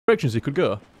directions he could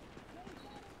go.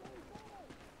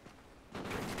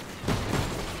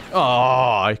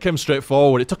 Oh, he came straight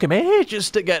forward. It took him ages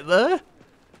to get there.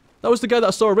 That was the guy that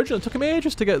I saw originally. It took him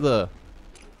ages to get there.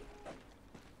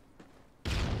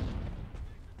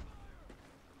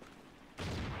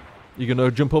 You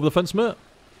gonna jump over the fence, mate?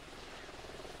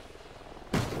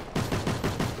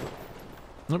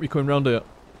 Nope, you're coming round here.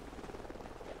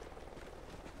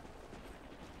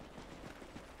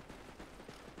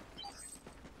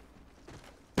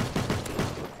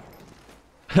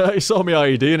 He saw me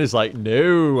IED and he's like,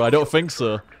 no, I don't think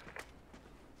so.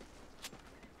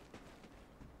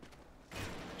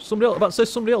 Somebody else, about to say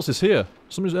somebody else is here.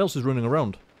 Somebody else is running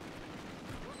around.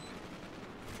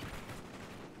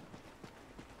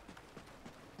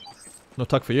 No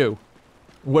tag for you.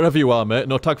 Wherever you are, mate,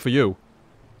 no tag for you.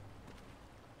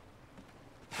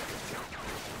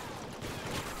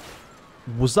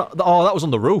 Was that... Oh, that was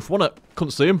on the roof, wasn't it?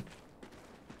 Couldn't see him.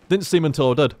 Didn't see him until I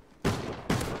was dead.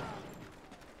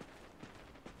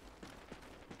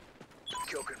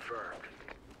 Kill confirmed.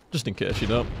 Just in case, you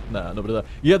know. Nah, nobody there.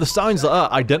 Yeah, the signs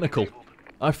are identical.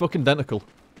 Are fucking identical.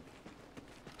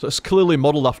 So it's clearly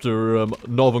modelled after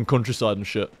northern countryside and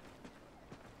shit.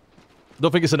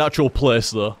 Don't think it's an actual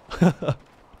place, though.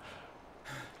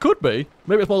 Could be.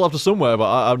 Maybe it's modelled after somewhere,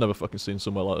 but I've never fucking seen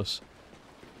somewhere like this.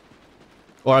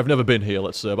 Or I've never been here,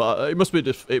 let's say, but it must be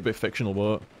just, it'd be fictional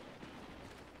work.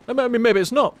 I mean, maybe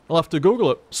it's not. I'll have to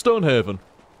Google it. Stonehaven.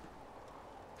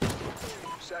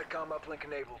 SATCOM uplink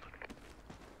enabled.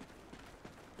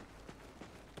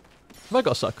 Have I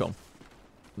got a SATCOM?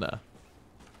 Nah.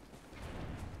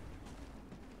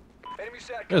 Enemy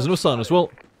SATCOM. There's another sign as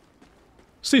well.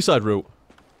 Seaside route.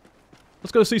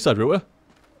 Let's go to seaside route, eh?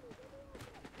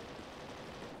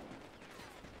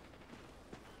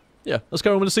 Yeah, let's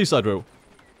carry on with the seaside route.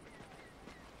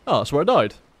 Oh, that's where I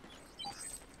died.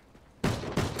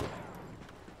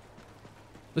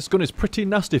 This gun is pretty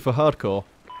nasty for hardcore.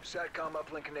 SATCOM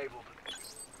uplink enabled.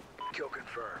 Kill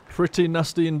confirmed. Pretty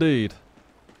nasty indeed.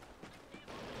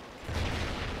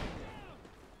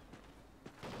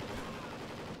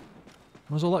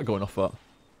 Where's all that going off at?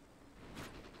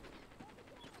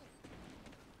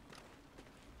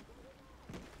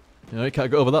 Yeah, you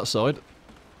can't go over that side.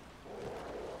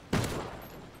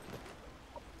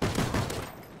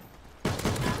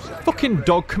 Fucking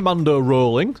dog commando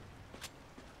rolling.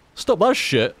 Stop that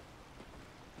shit.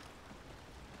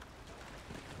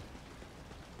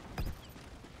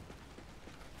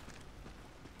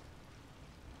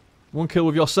 One kill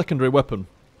with your secondary weapon.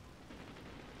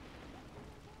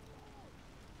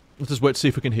 Let's just wait to see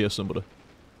if we can hear somebody.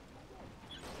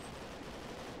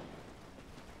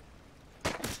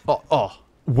 Oh,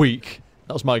 weak.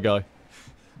 That was my guy.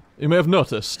 You may have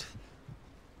noticed.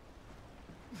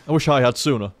 I wish I had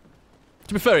sooner.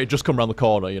 To be fair, he'd just come around the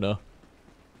corner, you know.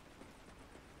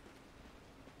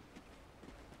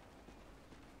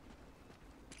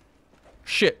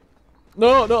 Shit.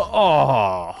 No, no,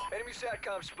 oh. Enemy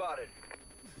SATCOM spotted.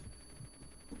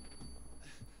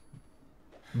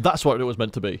 That's what it was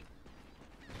meant to be.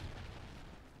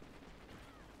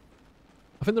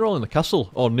 I think they're all in the castle,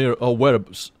 or near, or where,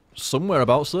 somewhere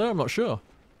abouts there, I'm not sure.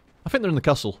 I think they're in the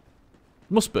castle.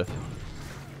 Must be.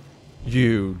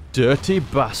 You dirty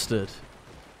bastard.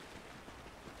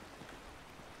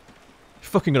 You're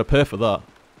fucking gonna pay for that.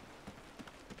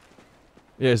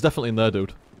 Yeah, he's definitely in there,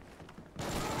 dude.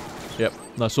 Yep,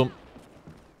 nice one.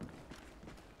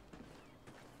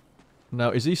 Now,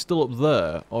 is he still up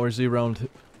there, or is he around...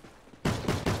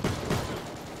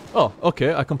 Oh,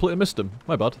 okay, I completely missed him.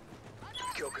 My bad.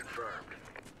 Kill confirmed.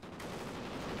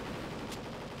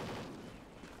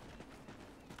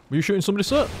 Were you shooting somebody,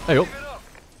 sir? Hey up.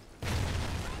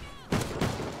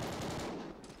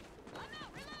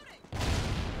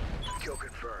 Kill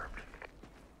confirmed.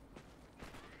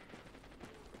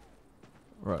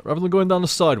 Right, rather than going down the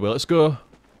sideway, let's go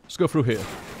through here.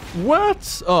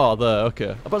 What? Oh, there,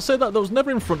 okay. I'm about to say that was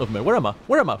never in front of me. Where am I?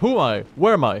 Where am I? Who am I?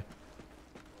 Where am I?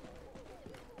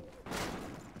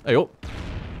 Hey up.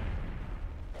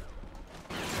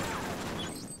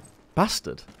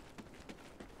 Bastard.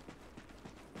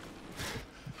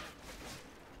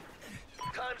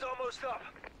 Time's almost up.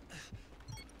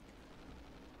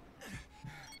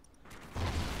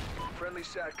 Friendly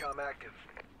SATCOM active.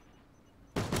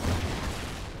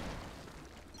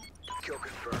 Kill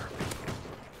confirmed.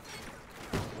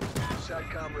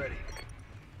 SATCOM ready.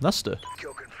 Nasty.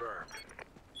 Kill confirmed.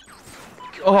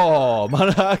 Oh,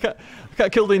 man, I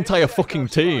can't kill the entire fucking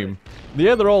team.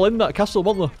 Yeah, they're all in that castle,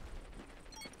 weren't they?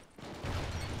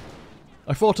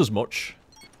 I thought as much.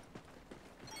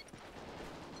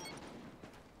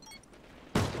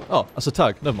 Oh, that's a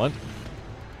tag. Never mind.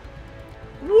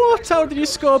 What? How did you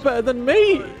score better than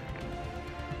me?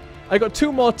 I got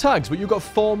 2 more tags, but you got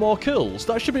 4 more kills.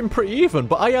 That should have been pretty even,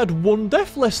 but I had 1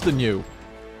 death less than you.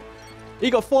 He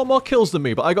got 4 more kills than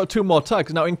me, but I got 2 more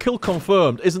tags. Now, in kill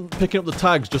confirmed, isn't picking up the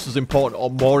tags just as important or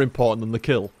more important than the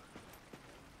kill?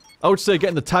 I would say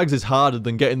getting the tags is harder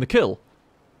than getting the kill.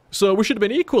 So we should have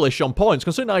been equalish on points,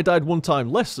 considering I died 1 time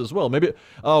less as well. Maybe,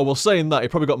 oh, well, saying that, he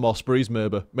probably got more sprees,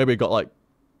 maybe. Maybe he got, like,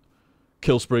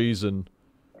 kill sprees and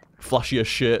flashier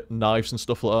shit, knives and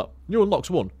stuff like that. New unlocks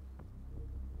 1.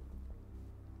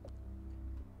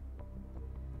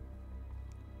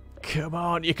 Come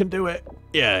on, you can do it.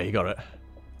 Yeah, you got it.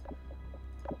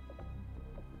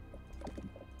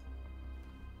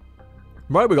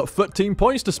 Right, we got 13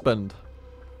 points to spend.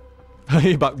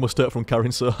 Your back must hurt from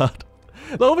carrying so hard.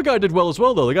 The other guy did well as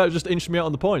well, though. The guy just inched me out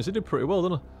on the points. He did pretty well,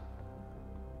 didn't he?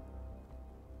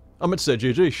 I meant to say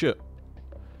GG, shit.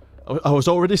 I was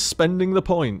already spending the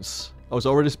points. I was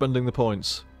already spending the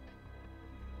points.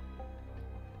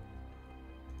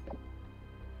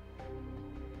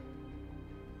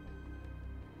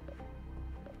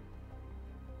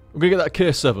 We're gonna get that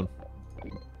K7.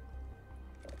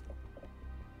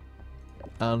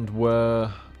 And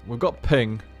we've got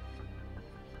ping.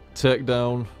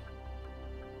 Takedown.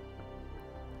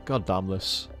 God damn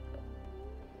this.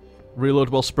 Reload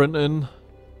while sprinting.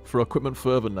 For equipment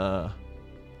further, nah.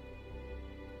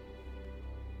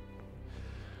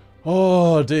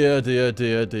 Oh dear, dear,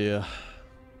 dear, dear.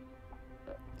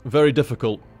 Very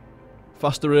difficult.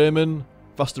 Faster aiming.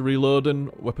 Faster reloading,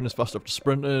 weapon is faster after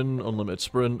sprinting, unlimited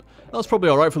sprint. That's probably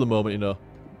alright for the moment, you know.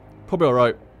 Probably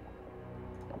alright.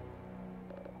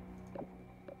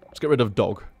 Let's get rid of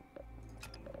dog.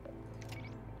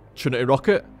 Trinity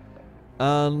rocket.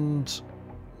 And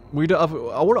we don't have...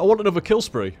 I want another kill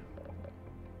spree.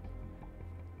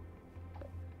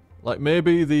 Like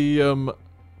maybe the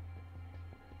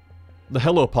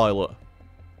Hello Pilot.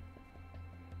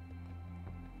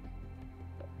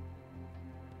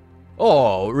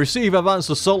 Oh, receive advanced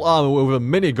assault armor with a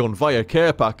minigun via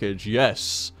care package.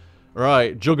 Yes.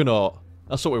 Right, Juggernaut.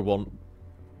 That's what we want.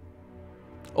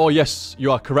 Oh yes, you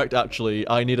are correct actually.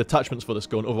 I need attachments for this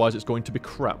gun, otherwise it's going to be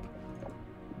crap.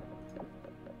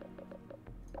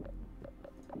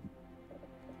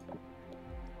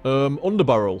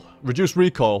 Underbarrel. Reduce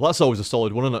recoil. That's always a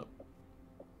solid one, isn't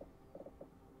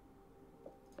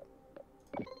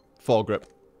it? 4 grip.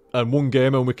 And 1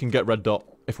 game and we can get red dot.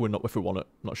 If we want it.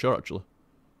 Not sure actually.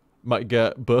 Might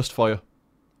get burst fire.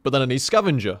 But then I need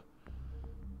scavenger.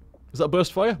 Is that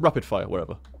burst fire? Rapid fire,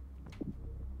 wherever.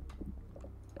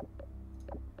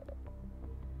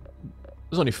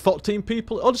 There's only 14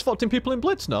 people. Oh, there's 14 people in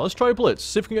Blitz now. Let's try Blitz.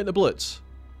 See if we can get in the Blitz.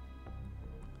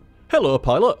 Hello,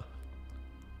 pilot.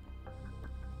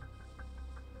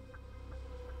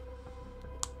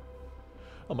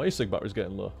 Oh, my e-cig battery's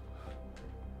getting low.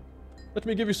 Let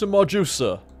me give you some more juice,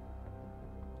 sir.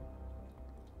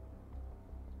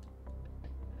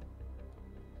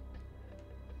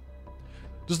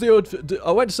 Does the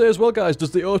I went to say as well, guys,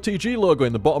 does the OTG logo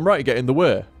in the bottom right get in the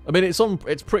way? I mean,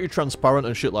 it's pretty transparent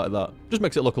and shit like that. Just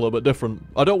makes it look a little bit different.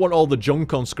 I don't want all the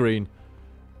junk on screen.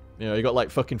 You know, you got like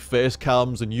fucking face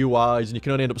cams and UIs, and you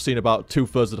can only end up seeing about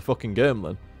 2/3 of the fucking game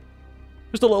then.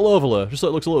 Just a little overlay, just so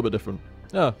it looks a little bit different.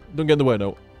 Yeah, don't get in the way,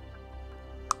 no.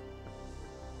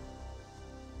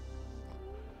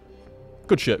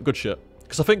 Good shit, good shit.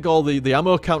 Because I think all the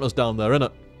ammo counters down there,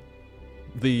 innit?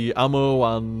 The ammo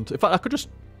and... In fact, I could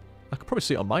probably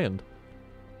see it on my end.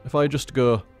 If I just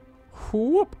go...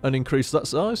 whoop, and increase that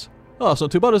size. Oh, that's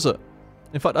not too bad, is it?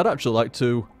 In fact, I'd actually like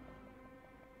to...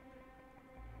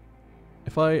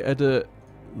 If I edit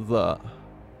that...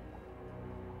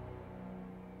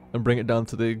 and bring it down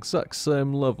to the exact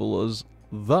same level as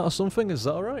that or something, is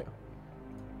that alright?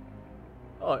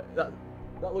 Alright, that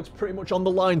looks pretty much on the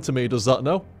line to me, does that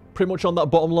now? Pretty much on that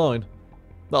bottom line.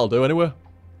 That'll do anyway.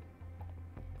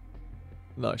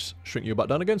 Nice. Shrink you back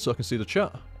down again so I can see the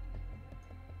chat.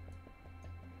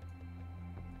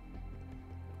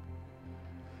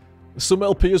 Some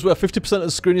LPs where 50% of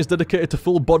the screen is dedicated to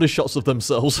full body shots of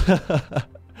themselves.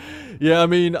 Yeah, I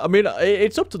mean,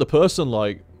 it's up to the person,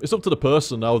 like, it's up to the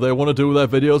person how they want to do their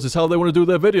videos, it's how they want to do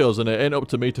their videos, and it ain't up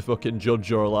to me to fucking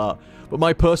judge or all that. But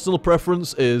my personal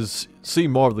preference is see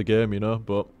more of the game, you know,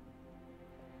 but...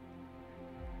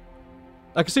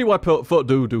 I can see why folk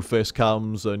do face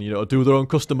cams and, you know, do their own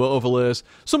custom overlays.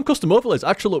 Some custom overlays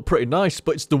actually look pretty nice,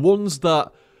 but it's the ones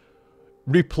that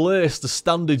replace the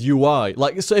standard UI.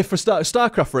 Like, say for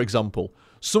StarCraft, for example,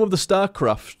 some of the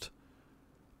StarCraft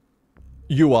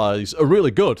UIs are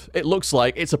really good. It looks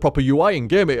like it's a proper UI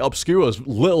in-game. It obscures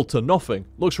little to nothing.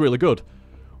 Looks really good.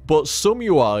 But some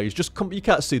UIs just come. You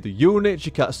can't see the units.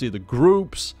 You can't see the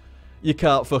groups. You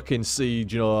can't fucking see,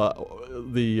 you know,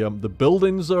 the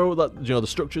buildings or that, you know, the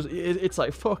structures. It's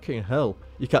like fucking hell.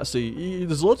 You can't see.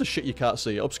 There's loads of shit you can't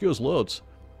see. It obscures loads.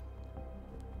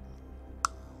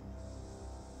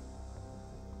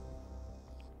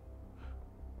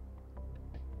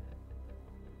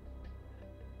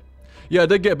 Yeah, I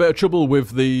did get a bit of trouble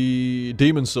with the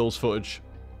Demon Souls footage.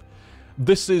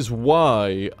 This is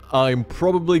why I'm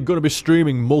probably going to be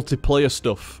streaming multiplayer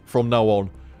stuff from now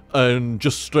on. And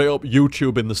just straight up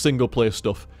YouTube in the single player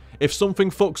stuff. If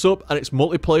something fucks up and it's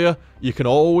multiplayer, you can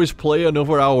always play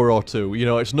another hour or two. You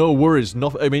know, it's no worries.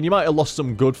 I mean, you might have lost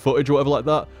some good footage or whatever like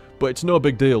that, but it's no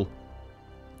big deal.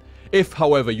 If,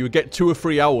 however, you get 2 or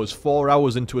 3 hours, 4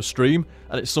 hours into a stream,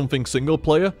 and it's something single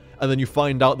player, and then you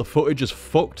find out the footage is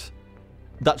fucked,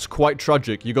 that's quite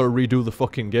tragic. You gotta redo the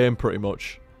fucking game, pretty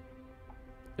much.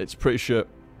 It's pretty shit.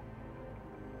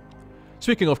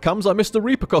 Speaking of cams, I missed the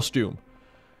Reaper costume.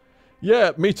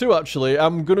 Yeah, me too, actually. I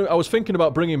was thinking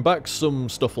about bringing back some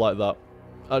stuff like that.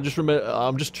 I'm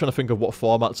just trying to think of what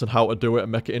formats and how to do it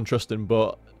and make it interesting,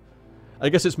 but I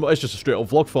guess it's just a straight up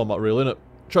vlog format, really, isn't it?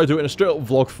 Try to do it in a straight up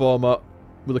vlog format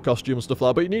with a costume and stuff like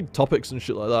that, but you need topics and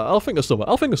shit like that. I'll think of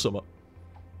something.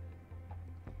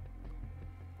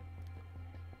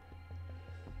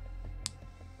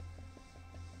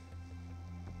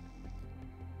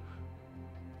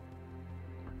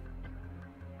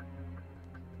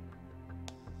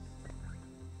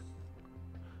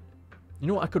 You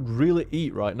know what I could really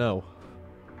eat right now?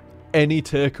 Any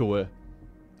takeaway.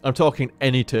 I'm talking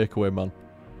any takeaway, man.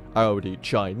 I would eat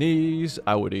Chinese,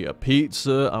 I would eat a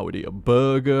pizza, I would eat a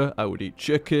burger, I would eat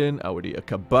chicken, I would eat a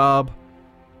kebab.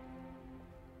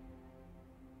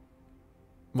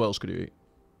 What else could you eat?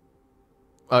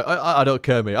 I don't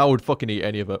care, mate. I would fucking eat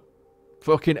any of it.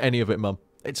 Fucking any of it, man.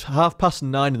 It's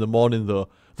 9:30 in the morning, though.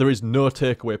 There is no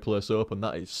takeaway place open.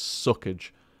 That is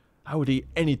suckage. I would eat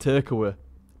any takeaway.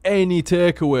 Any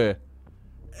takeaway.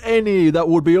 Any that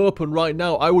would be open right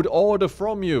now. I would order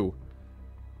from you.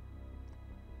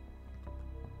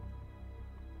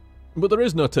 But there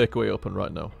is no takeaway open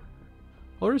right now.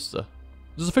 Or is there?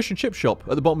 There's a fish and chip shop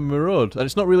at the bottom of my road. And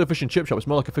it's not really a fish and chip shop. It's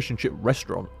more like a fish and chip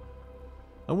restaurant.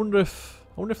 I wonder if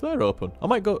they're open. I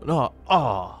might go... No.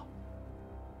 Ah.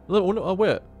 Oh,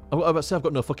 wait. I've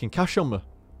got no fucking cash on me.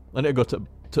 I need to go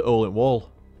to Olin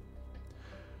Wall.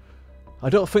 I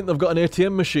don't think they've got an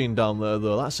ATM machine down there,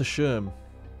 though. That's a shame.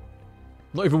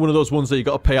 Not even one of those ones that you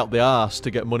got to pay out the arse to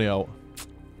get money out.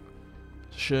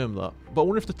 It's a shame, that. But I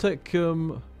wonder if they take,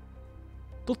 they'll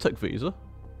take Visa.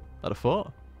 I'd have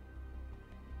thought.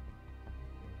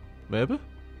 Maybe?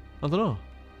 I don't know.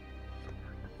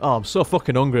 Oh, I'm so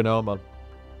fucking hungry now, man.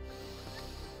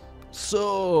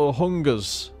 So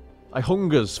hungers. I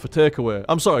hungers for takeaway.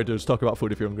 I'm sorry, dudes, talk about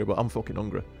food if you're hungry, but I'm fucking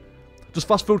hungry. Does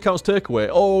fast food count as takeaway?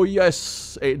 Oh,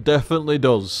 yes. It definitely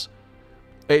does.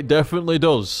 It definitely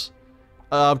does.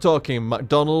 I'm talking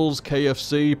McDonald's,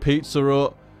 KFC, Pizza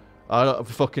Hut,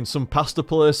 fucking some pasta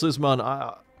places, man.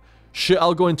 Shit,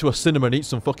 I'll go into a cinema and eat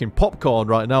some fucking popcorn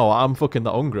right now. I'm fucking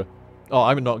that hungry. Oh,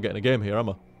 I'm not getting a game here, am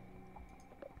I?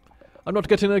 I'm not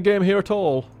getting a game here at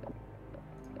all.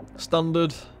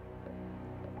 Standard.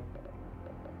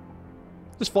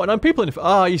 There's 49 people in it.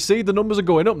 Ah, you see, the numbers are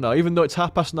going up now. Even though it's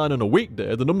 9:30 on a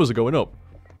weekday, the numbers are going up.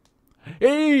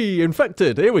 Hey,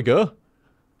 infected. Here we go.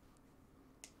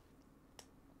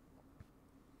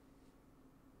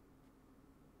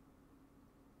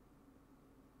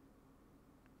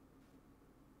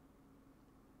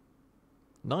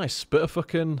 Nice. Bit of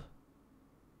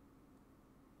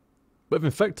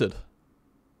infected.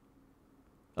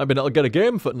 I've been able to get a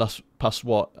game for past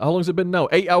what? How long's it been now?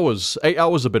 8 hours. 8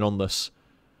 hours have been on this.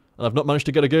 And I've not managed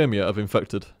to get a game yet of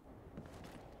infected.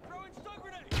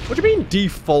 What do you mean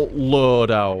default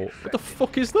loadout? What the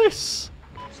fuck is this?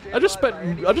 I just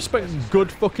spent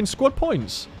good fucking squad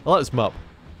points. I like this map.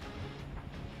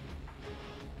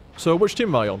 So which team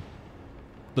am I on?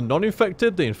 The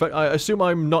non-infected? The infected? I assume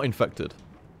I'm not infected.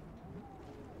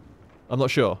 I'm not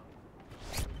sure.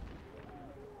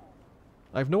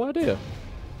 I have no idea.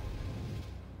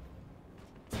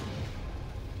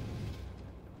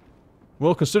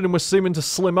 Well, considering we're seeming to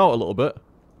slim out a little bit.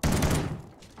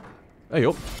 Hey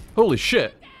up. Holy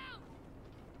shit.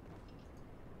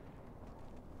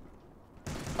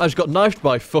 I just got knifed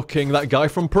by fucking that guy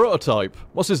from Prototype.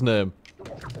 What's his name?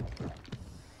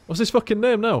 What's his fucking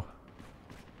name now?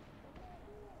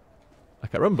 I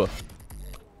can't remember.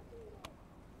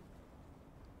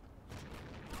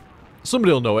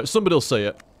 Somebody'll know it. Somebody'll say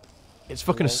it. It's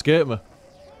fucking escaped me.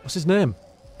 What's his name?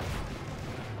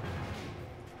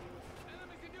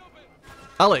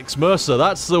 Alex Mercer,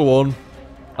 that's the one.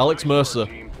 Alex Mercer.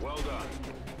 Well done.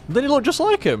 Then he looked just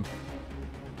like him.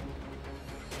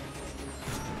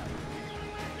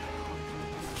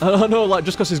 I know, like,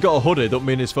 just because he's got a hoodie don't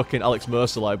mean he's fucking Alex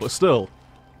Mercer, like, but still.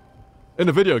 In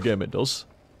a video game it does.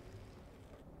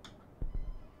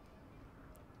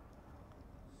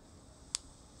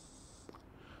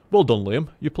 Well done, Liam.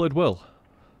 You played well.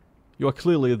 You are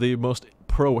clearly the most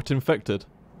pro at infected.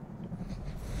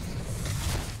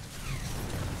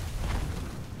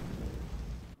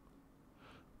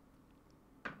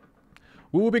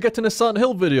 We will be getting a Silent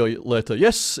Hill video later.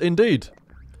 Yes, indeed.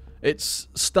 It's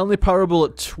Stanley Parable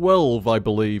at 12, I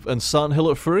believe, and Silent Hill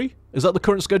at 3? Is that the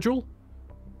current schedule?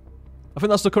 I think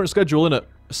that's the current schedule, isn't it?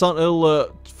 Silent Hill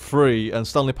at 3 and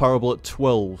Stanley Parable at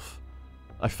 12.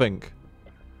 I think.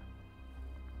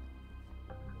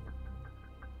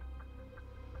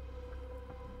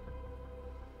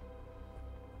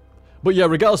 But yeah,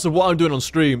 regardless of what I'm doing on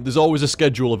stream, there's always a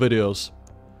schedule of videos.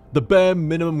 The bare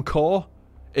minimum core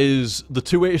is the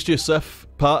 2 HTSF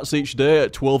parts each day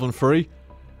at 12 and 3.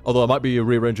 Although I might be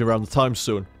rearranging around the time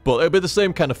soon. But it'll be the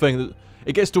same kind of thing.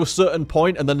 It gets to a certain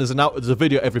point and then there's a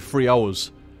video every 3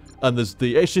 hours. And there's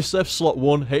the HTSF slot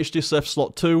 1, HTSF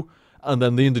slot 2, and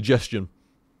then the indigestion.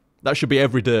 That should be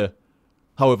every day.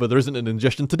 However, there isn't an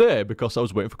indigestion today because I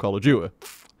was waiting for Call of Duty.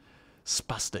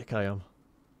 Spastic I am.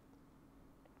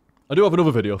 I do have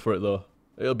another video for it though.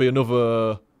 It'll be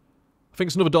another... I think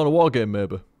it's another Dawn of War game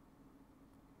maybe.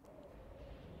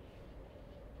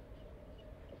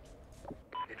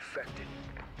 Infected.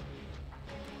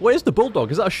 What is the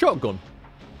Bulldog? Is that a shotgun?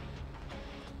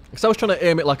 Because I was trying to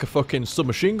aim it like a fucking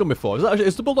submachine gun before.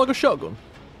 Is the Bulldog a shotgun?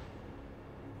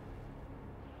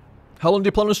 How long do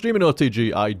you plan on streaming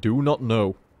OTG? I do not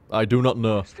know. I do not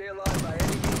know. Stay alive by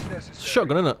any means necessary. It's a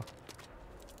shotgun, isn't it?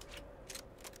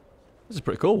 This is a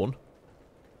pretty cool one.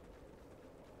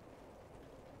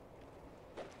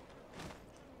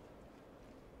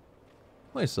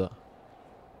 What is that?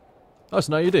 Oh, it's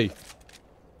an IED.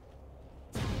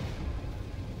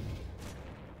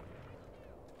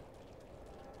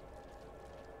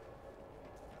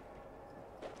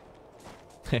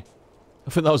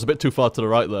 I think that was a bit too far to the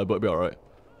right there, but it'll be alright.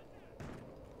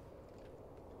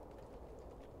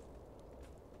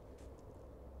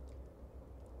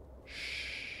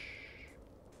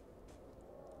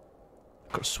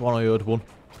 Could have sworn I heard one.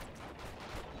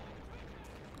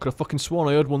 Could have fucking sworn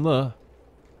I heard one there.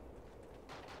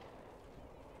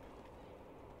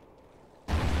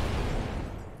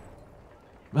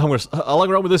 I'll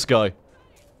hang around with this guy.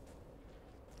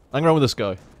 Hang around with this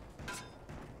guy.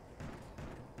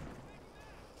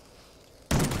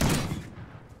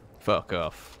 Fuck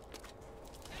off.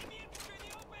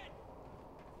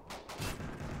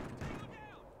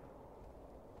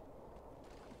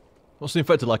 What's the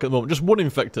infected like at the moment? Just one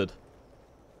infected.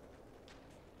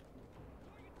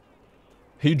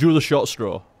 He drew the short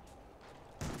straw.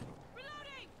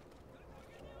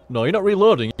 No, you're not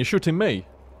reloading. You're shooting me.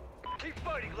 Keep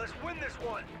fighting. Let's win this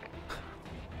one.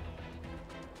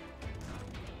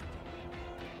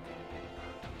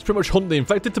 It's pretty much hunt the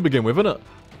infected to begin with, isn't it?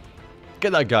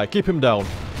 Get that guy. Keep him down.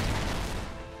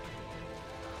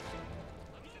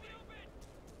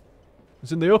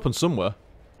 He's in the open somewhere.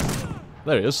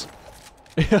 There he is.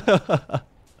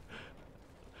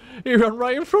 He ran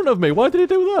right in front of me. Why did he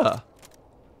do that?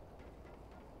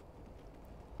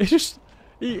 He just...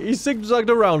 He zigzagged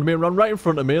around me and ran right in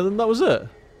front of me and then that was it.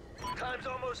 Time's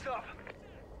almost up.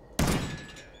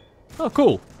 Oh,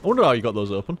 cool. I wonder how you got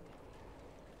those open.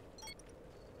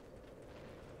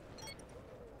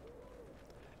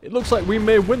 It looks like we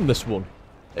may win this one.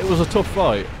 It was a tough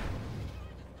fight.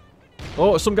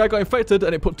 Oh, some guy got infected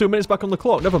and it put 2 minutes back on the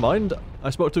clock. Never mind. I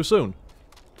spoke too soon.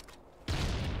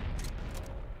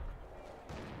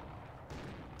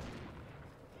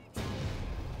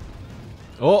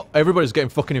 Oh, everybody's getting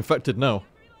fucking infected now.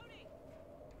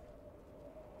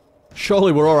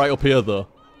 Surely we're alright up here, though.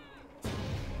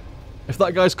 If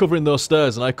that guy's covering those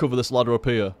stairs and I cover this ladder up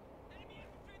here...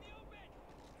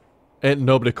 Ain't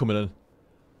nobody coming in.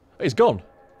 He's gone.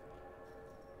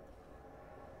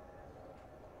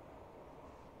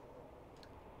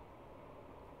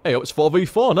 Hey, oh, it's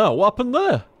 4v4 now. What happened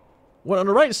there? Went on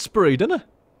a right spree, didn't it?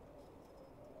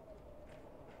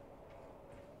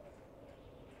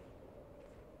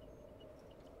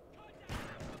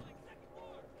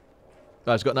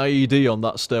 Guy's got an IED on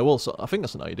that stairwell, so I think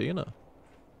that's an IED, isn't it?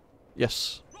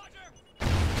 Yes.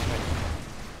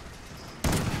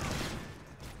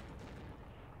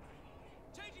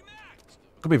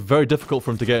 It's gonna be very difficult for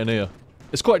him to get in here.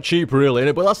 It's quite cheap, really,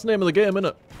 innit? But that's the name of the game,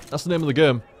 innit? That's the name of the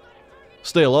game.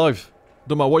 Stay alive.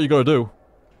 Don't matter what you gotta do.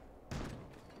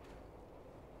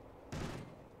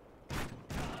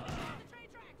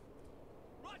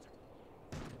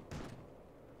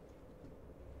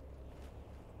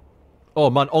 Oh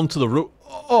man, onto the roof.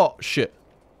 Oh shit.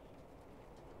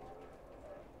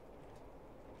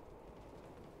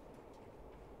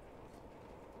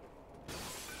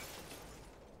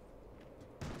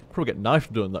 Probably get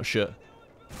knifed doing that shit.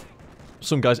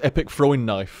 Some guy's epic throwing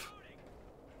knife.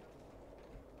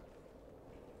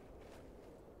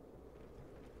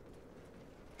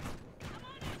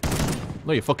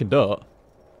 No, you fucking don't.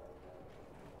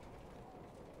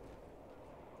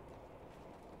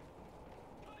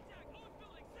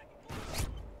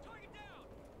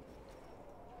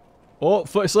 Oh,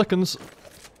 30 seconds.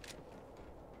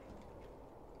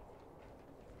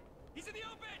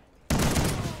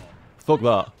 Fuck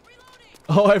that.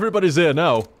 Oh, everybody's here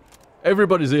now.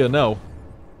 Everybody's here now.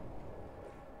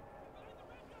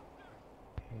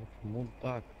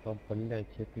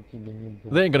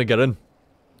 They ain't gonna get in.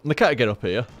 And they can't get up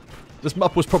here. This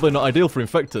map was probably not ideal for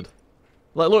infected.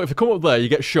 Like, look, if you come up there, you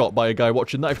get shot by a guy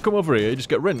watching that. If you come over here, you just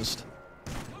get rinsed.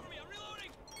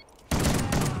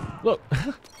 Look.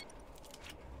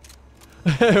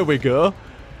 There we go.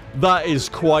 That is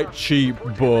quite cheap,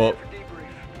 but...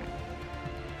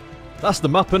 that's the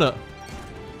map, innit?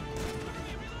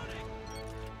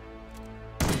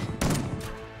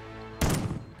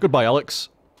 Goodbye, Alex.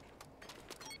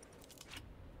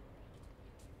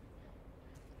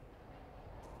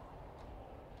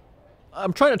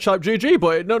 I'm trying to type GG,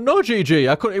 but no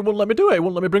GG. It wouldn't let me do it. It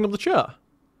wouldn't let me bring up the chat.